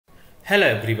Hello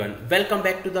everyone, welcome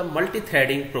back to the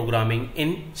multi-threading programming in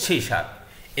C#.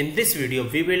 In this video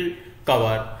we will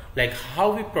cover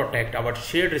how we protect our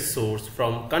shared resource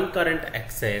from concurrent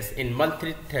access in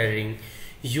multi-threading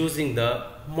using the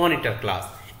monitor class.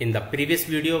 In the previous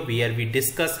video where we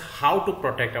discussed how to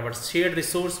protect our shared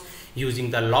resource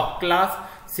using the lock class,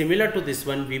 similar to this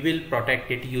one we will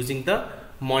protect it using the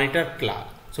monitor class.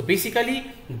 So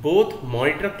basically both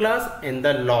monitor class and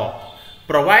the lock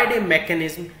provide a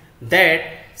mechanism that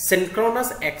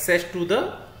synchronous access to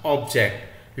the object.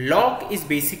 Lock is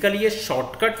basically a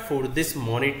shortcut for this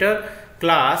monitor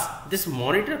class. This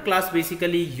monitor class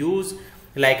basically use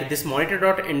this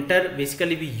monitor.enter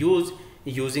basically we use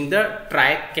using the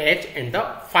try, catch and the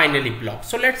finally block.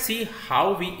 So let's see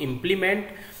how we implement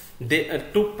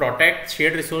to protect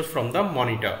shared resource from the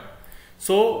monitor.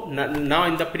 So now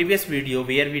in the previous video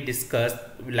where we discussed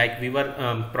we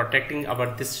were protecting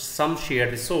our some shared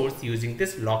resource using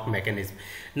this lock mechanism.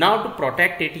 Now to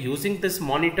protect it using this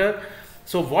monitor,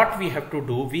 so what we have to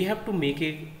do, we have to make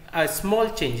a small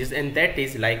changes, and that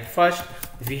is first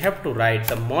we have to write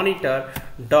the monitor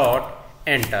dot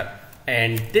enter,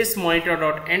 and this monitor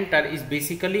dot enter is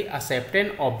basically accept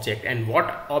an object, and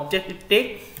what object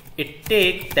it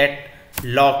take that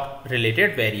lock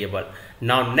related variable.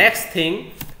 Now next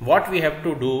thing what we have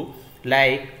to do,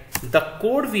 the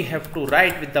code we have to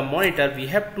write with the monitor we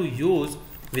have to use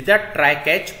with the try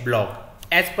catch block.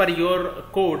 As per your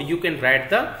code you can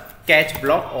write the catch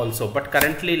block also, but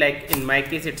currently in my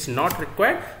case it's not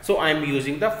required, so I am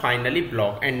using the finally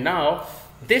block. And now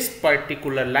this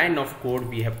particular line of code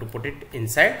we have to put it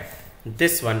inside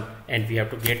this one, and we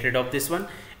have to get rid of this one.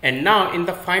 And now in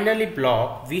the finally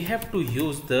block we have to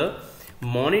use the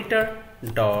monitor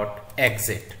dot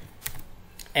exit,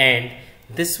 and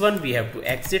this one we have to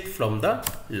exit from the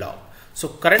log. So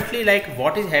currently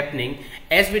what is happening,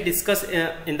 as we discussed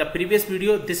in the previous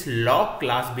video, this log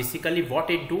class basically what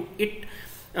it do, it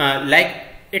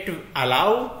it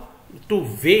allow to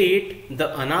wait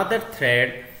the another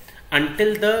thread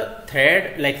until the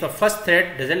thread the first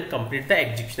thread doesn't complete the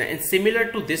execution. And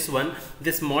similar to this one,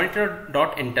 this monitor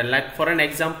dot enter, for an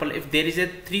example, if there is a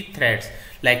three threads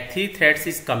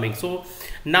is coming, so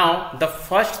now the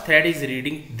first thread is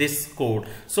reading this code,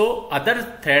 so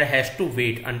other thread has to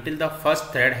wait until the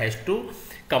first thread has to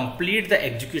complete the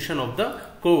execution of the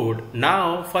code.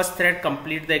 Now first thread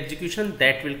complete the execution,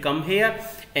 that will come here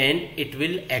and it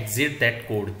will exit that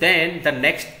code, then the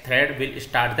next thread will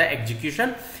start the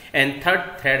execution and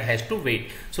third thread has to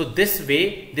wait. So this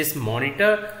way this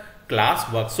monitor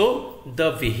class works. So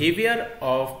the behavior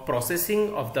of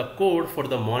processing of the code for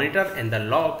the monitor and the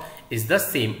log is the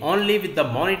same, only with the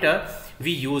monitor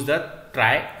we use the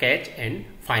try, catch and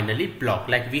finally block.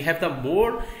 We have the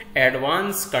more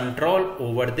advanced control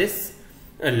over this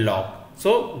log.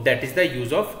 So that is the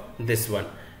use of this one.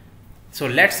 So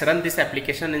let's run this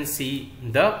application and see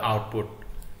the output.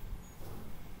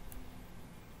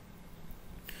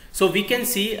 So we can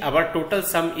see our total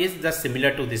sum is the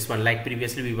similar to this one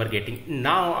previously we were getting.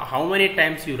 Now how many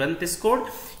times you run this code,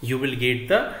 you will get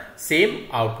the same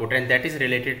output, and that is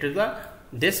related to the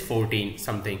this 14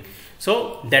 something.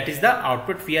 So that is the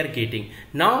output we are getting.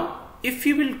 Now if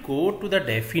you will go to the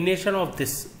definition of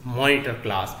this monitor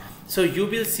class, so you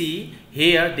will see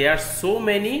here there are so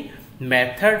many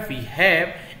methods we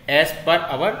have as per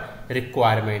our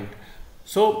requirement.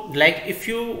 So if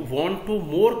you want to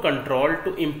more control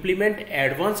to implement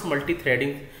advanced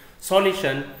multi-threading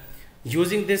solution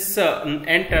using this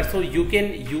enter, so you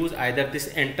can use either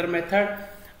this enter method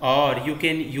or you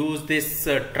can use this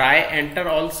try enter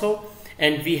also,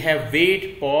 and we have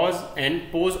wait, pause and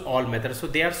pause all methods. So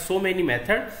there are so many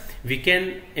methods we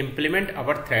can implement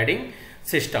our threading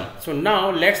system. So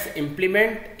now let's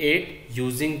implement it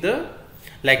using the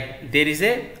there is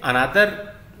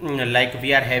another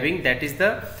we are having, that is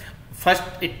the first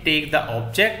it take the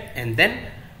object and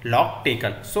then lock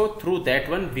taken. So through that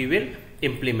one we will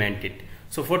implement it.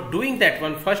 So for doing that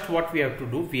one, first what we have to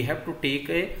do, we have to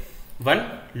take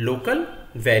one local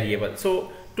variable.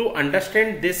 So to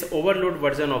understand this overload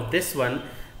version of this one,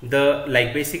 the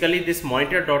basically this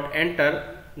monitor dot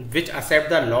enter which accept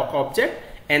the lock object,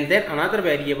 and then another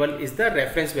variable is the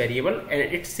reference variable, and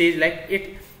it says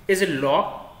it is a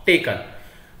lock taken.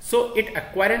 So it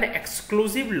acquire an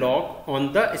exclusive lock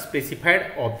on the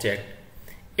specified object.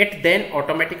 It then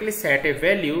automatically set a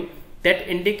value that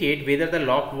indicate whether the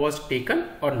lock was taken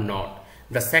or not.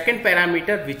 The second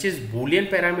parameter, which is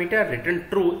Boolean parameter, return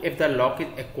true if the lock is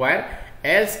acquired,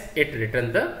 else it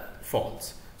return the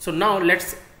false. So now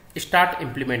let's start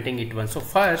implementing it one. So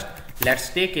first let's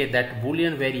take that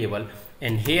Boolean variable,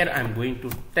 and here I'm going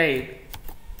to type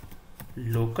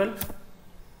local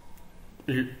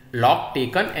lock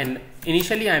taken, and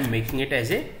initially I am making it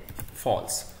as a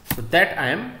false. So that I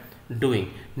am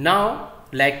doing. Now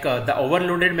like the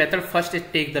overloaded method, first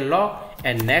it take the lock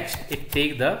and next it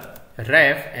take the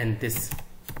ref and this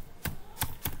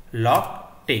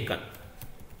lock taken.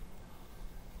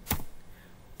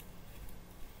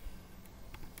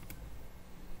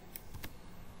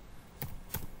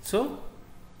 So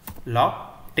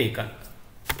lock taken.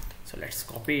 So let's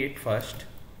copy it first.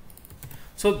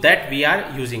 So that we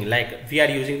are using, like we are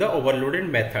using the overloaded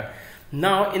method.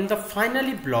 Now in the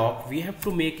finally block we have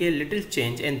to make a little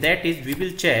change, and that is we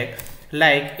will check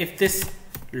like if this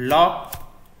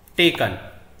lock taken,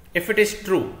 if it is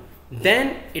true,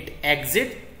 then it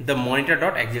exit the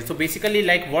monitor.exit. So basically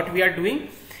like what we are doing,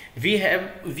 we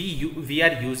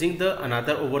are using the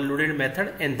another overloaded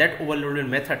method, and that overloaded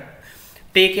method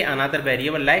take another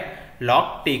variable like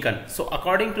lock taken. So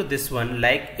according to this one,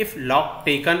 like if lock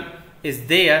taken is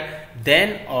there,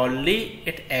 then only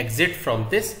it exit from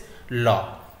this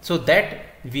lock. So that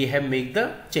we have made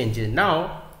the changes.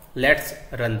 Now let's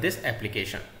run this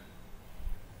application.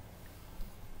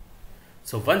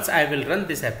 So once I will run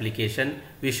this application,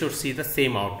 we should see the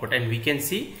same output, and we can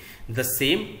see the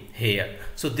same here.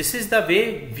 So this is the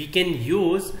way we can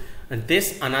use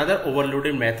this another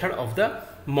overloaded method of the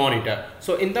monitor.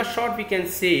 So in the short we can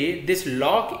say this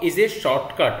lock is a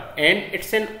shortcut and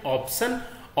it's an option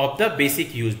of the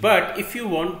basic use, but if you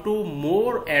want to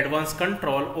more advanced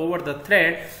control over the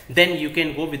thread, then you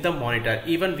can go with the monitor.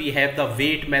 Even we have the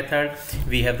wait method,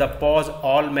 we have the pause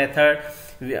all method,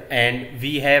 and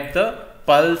we have the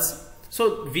pulse.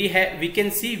 So we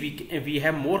can see we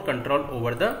have more control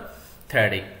over the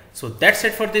threading. So that's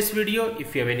it for this video.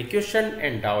 If you have any question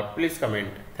and doubt, please comment.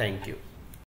 Thank you.